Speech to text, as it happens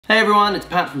Hey everyone, it's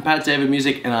Pat from Pat David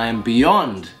Music, and I am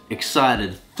beyond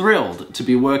excited, thrilled to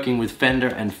be working with Fender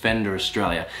and Fender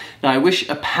Australia. Now I wish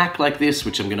a pack like this,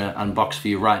 which I'm going to unbox for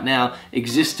you right now,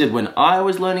 existed when I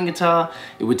was learning guitar.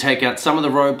 It would take out some of the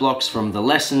roadblocks from the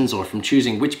lessons or from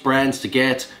choosing which brands to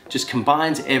get, just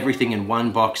combines everything in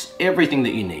one box, everything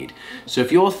that you need. So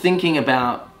if you're thinking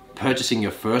about purchasing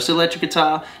your first electric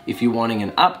guitar, if you're wanting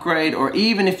an upgrade, or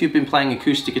even if you've been playing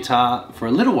acoustic guitar for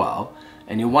a little while,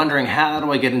 and you're wondering how do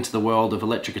I get into the world of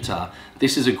electric guitar,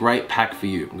 this is a great pack for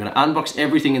you. I'm going to unbox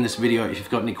everything in this video. If you've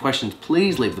got any questions,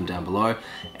 please leave them down below.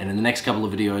 And in the next couple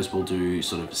of videos, we'll do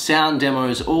sort of sound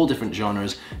demos, all different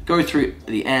genres, go through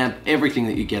the amp, everything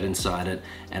that you get inside it.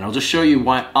 And I'll just show you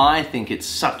why I think it's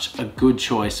such a good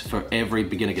choice for every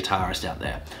beginner guitarist out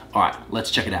there. All right, let's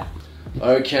check it out.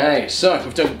 Okay, so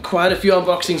we've done quite a few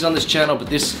unboxings on this channel, but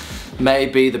this may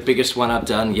be the biggest one I've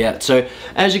done yet. So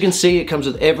as you can see, it comes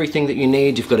with everything that you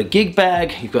need. You've got a gig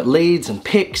bag, you've got leads and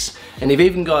picks, and you've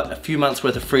even got a few months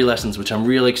worth of free lessons, which I'm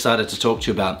really excited to talk to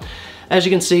you about. As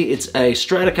you can see, it's a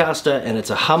Stratocaster and it's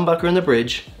a humbucker in the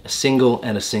bridge, a single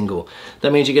and a single.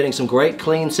 That means you're getting some great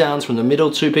clean sounds from the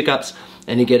middle two pickups,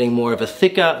 and you're getting more of a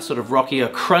thicker, sort of rockier,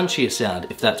 crunchier sound,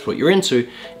 if that's what you're into,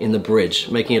 in the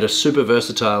bridge, making it a super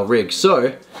versatile rig.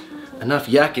 So, enough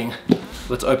yakking,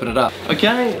 let's open it up.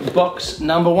 Okay, box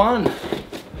number one.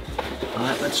 All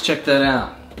right, let's check that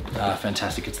out. Ah,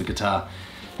 fantastic, it's the guitar.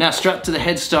 Now, strapped to the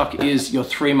headstock is your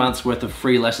 3 months worth of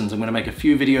free lessons. I'm gonna make a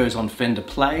few videos on Fender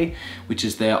Play, which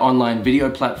is their online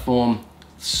video platform.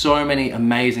 So many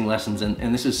amazing lessons,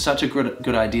 and this is such a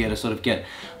good idea to sort of get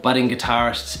budding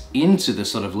guitarists into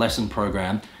this sort of lesson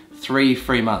program. 3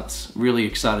 free months. Really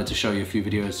excited to show you a few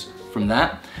videos from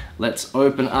that. Let's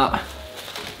open up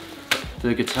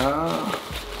the guitar.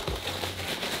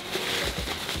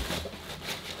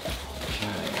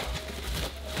 Okay.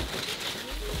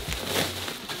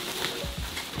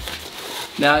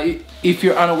 Now, if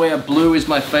you're unaware, blue is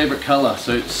my favorite color,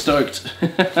 so stoked.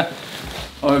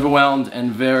 Overwhelmed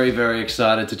and very, very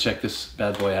excited to check this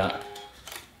bad boy out.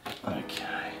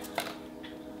 Okay.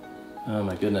 Oh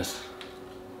my goodness.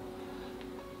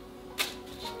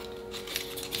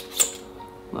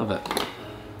 Love it.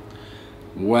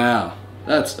 Wow,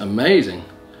 that's amazing.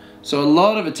 So a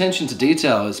lot of attention to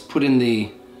detail is put in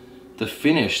the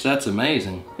finish. That's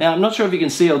amazing. Now, I'm not sure if you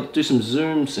can see, I'll do some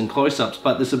zooms and close-ups,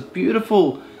 but there's a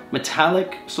beautiful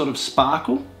metallic sort of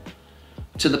sparkle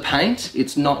to the paint.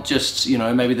 It's not just, you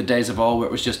know, maybe the days of old where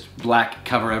it was just black,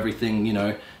 cover everything, you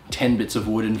know, 10 bits of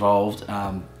wood involved.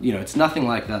 You know, it's nothing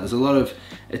like that. There's a lot of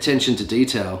attention to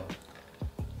detail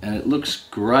and it looks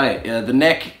great. The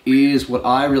neck is what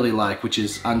I really like, which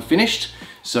is unfinished.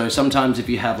 So sometimes if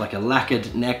you have like a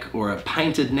lacquered neck or a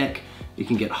painted neck, it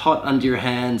can get hot under your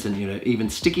hands and, you know, even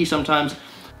sticky sometimes.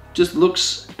 Just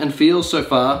looks and feels so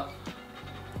far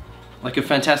like a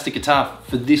fantastic guitar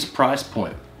for this price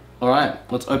point. All right,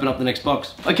 let's open up the next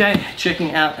box. Okay,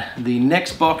 checking out the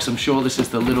next box. I'm sure this is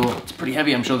the little, it's pretty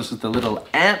heavy, I'm sure this is the little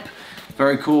amp.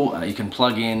 Very cool. You can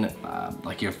plug in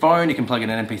like your phone, you can plug in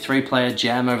an MP3 player,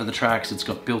 jam over the tracks. It's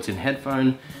got built-in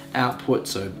headphone output,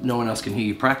 so no one else can hear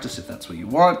you practice if that's what you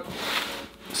want.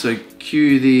 So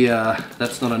cue the,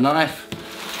 that's not a knife,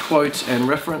 quote and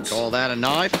reference. Call that a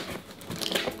knife?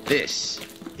 This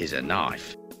is a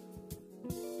knife.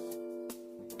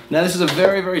 Now this is a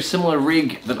very, very similar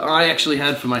rig that I actually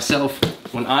had for myself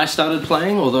when I started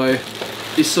playing, although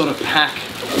this sort of pack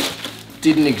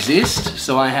didn't exist.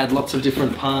 So I had lots of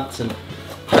different parts and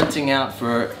hunting out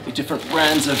for different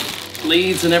brands of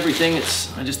leads and everything.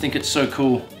 I just think it's so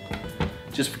cool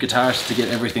just for guitarists to get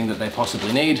everything that they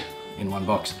possibly need in one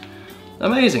box.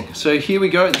 Amazing. So here we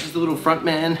go. This is the little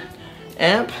frontman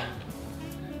amp.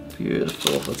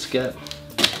 Beautiful. Let's get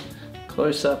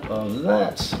close up of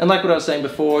that. And like what I was saying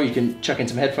before, you can chuck in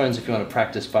some headphones if you want to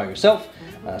practice by yourself,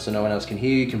 so no one else can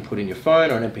hear you. You can put in your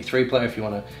phone or an MP3 player if you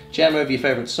want to jam over your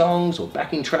favorite songs or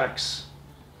backing tracks.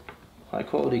 High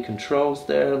quality controls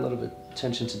there, a lot of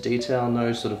attention to detail,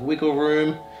 no sort of wiggle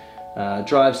room.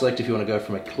 Drive select if you want to go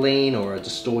from a clean or a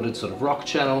distorted sort of rock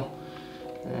channel.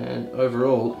 And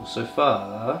overall, so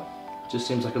far, just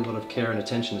seems like a lot of care and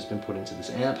attention has been put into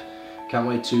this amp. Can't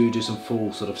wait to do some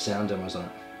full sort of sound demos on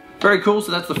it. Very cool,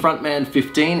 so that's the Frontman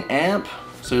 15 amp.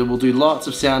 So we'll do lots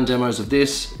of sound demos of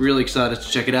this. Really excited to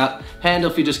check it out. Handy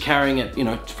if you're just carrying it, you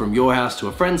know, from your house to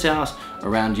a friend's house,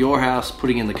 around your house,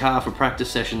 putting in the car for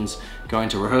practice sessions, going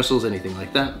to rehearsals, anything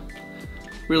like that.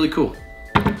 Really cool.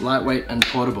 Lightweight and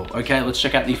portable. Okay, let's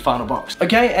check out the final box.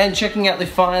 Okay, and checking out the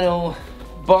final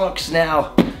box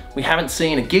now. We haven't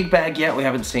seen a gig bag yet. We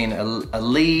haven't seen a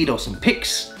lead or some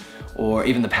picks or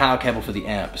even the power cable for the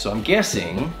amp. So I'm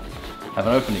guessing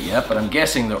Haven't opened it yet, but I'm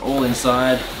guessing they're all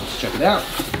inside. Let's check it out.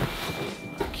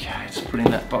 Okay, just putting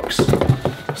that box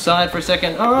aside for a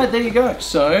second. All right, there you go.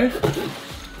 So,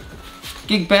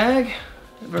 gig bag,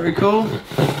 very cool.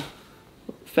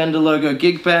 Fender logo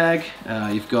gig bag.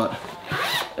 You've got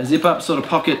a zip up sort of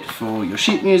pocket for your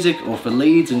sheet music or for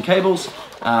leads and cables.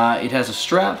 It has a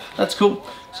strap, that's cool.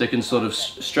 So you can sort of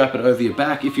strap it over your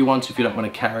back if you want to, if you don't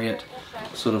want to carry it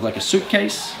sort of like a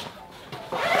suitcase.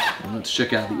 And let's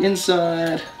check out the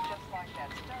inside.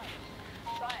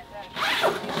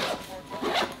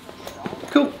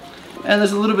 Cool. And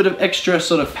there's a little bit of extra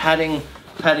sort of padding,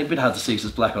 a bit hard to see because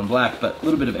it's black on black, but a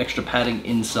little bit of extra padding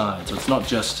inside. So it's not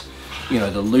just, you know,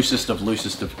 the loosest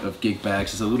of gig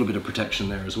bags. There's a little bit of protection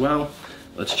there as well.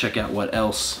 Let's check out what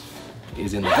else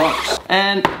is in the box.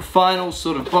 And final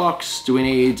sort of box, do we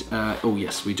need, oh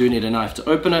yes, we do need a knife to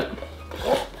open it.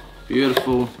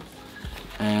 Beautiful.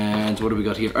 And what do we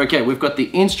got here? Okay, we've got the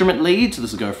instrument lead, so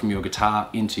this will go from your guitar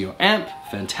into your amp,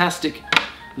 fantastic.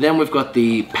 Then we've got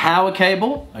the power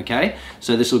cable, okay?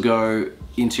 So this will go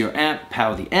into your amp,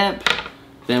 power the amp.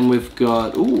 Then we've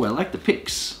got, ooh, I like the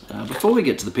picks. Before we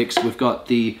get to the picks, we've got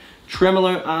the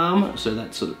tremolo arm, so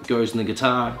that sort of goes in the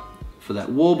guitar for that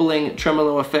warbling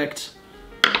tremolo effect.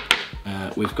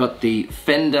 We've got the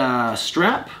Fender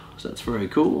strap, so that's very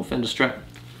cool, Fender strap.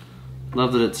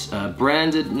 Love that it's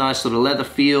branded, nice sort of leather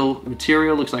feel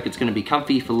material, looks like it's going to be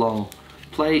comfy for long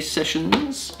play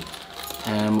sessions.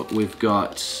 We've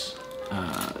got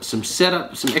some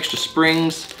setup, some extra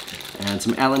springs, and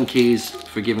some Allen keys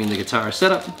for giving the guitar a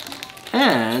setup.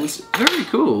 And, very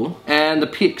cool, and the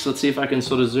picks. Let's see if I can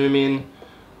sort of zoom in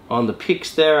on the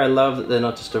picks there. I love that they're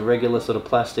not just a regular sort of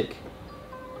plastic.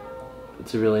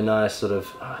 It's a really nice sort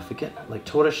of, oh, I forget, like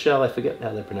tortoise shell, I forget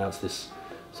how they pronounce this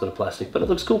sort of plastic, but it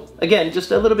looks cool. Again, just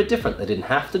a little bit different. They didn't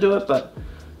have to do it, but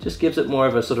just gives it more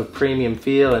of a sort of premium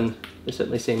feel, and they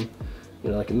certainly seem, you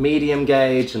know, like a medium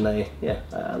gauge, and they, yeah,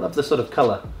 I love the sort of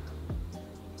color.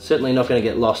 Certainly not going to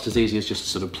get lost as easy as just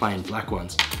sort of plain black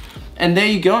ones. And there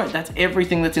you go, that's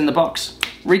everything that's in the box.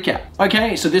 Recap.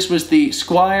 Okay, so this was the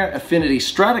Squier Affinity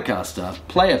Stratocaster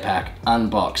Player Pack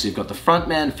unbox. You've got the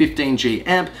Frontman 15G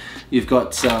amp, you've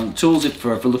got some tools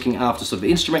for looking after sort of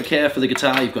instrument care for the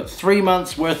guitar, you've got 3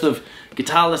 months worth of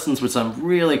guitar lessons, which I'm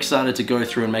really excited to go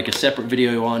through and make a separate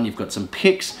video on. You've got some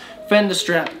picks, Fender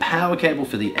strap, power cable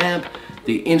for the amp,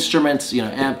 the instruments, you know,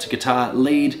 amp to guitar,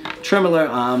 lead, tremolo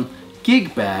arm,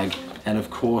 gig bag, and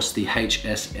of course the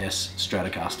HSS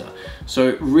Stratocaster.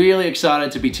 So really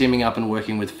excited to be teaming up and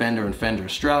working with Fender and Fender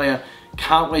Australia.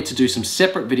 Can't wait to do some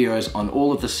separate videos on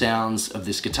all of the sounds of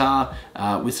this guitar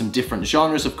with some different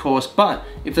genres, of course. But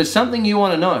if there's something you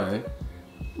want to know,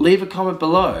 leave a comment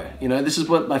below. You know, this is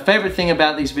what my favorite thing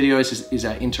about these videos is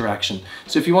our interaction.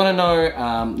 So if you want to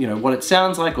know, you know, what it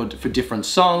sounds like or for different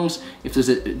songs, if there's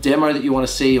a demo that you want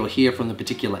to see or hear from the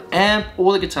particular amp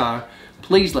or the guitar,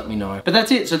 please let me know. But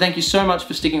that's it, so thank you so much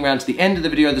for sticking around to the end of the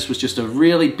video. This was just a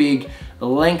really big,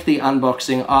 lengthy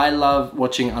unboxing. I love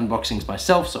watching unboxings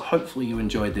myself, so hopefully you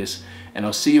enjoyed this, and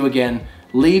I'll see you again.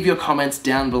 Leave your comments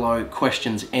down below,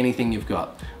 questions, anything you've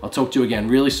got. I'll talk to you again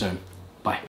really soon.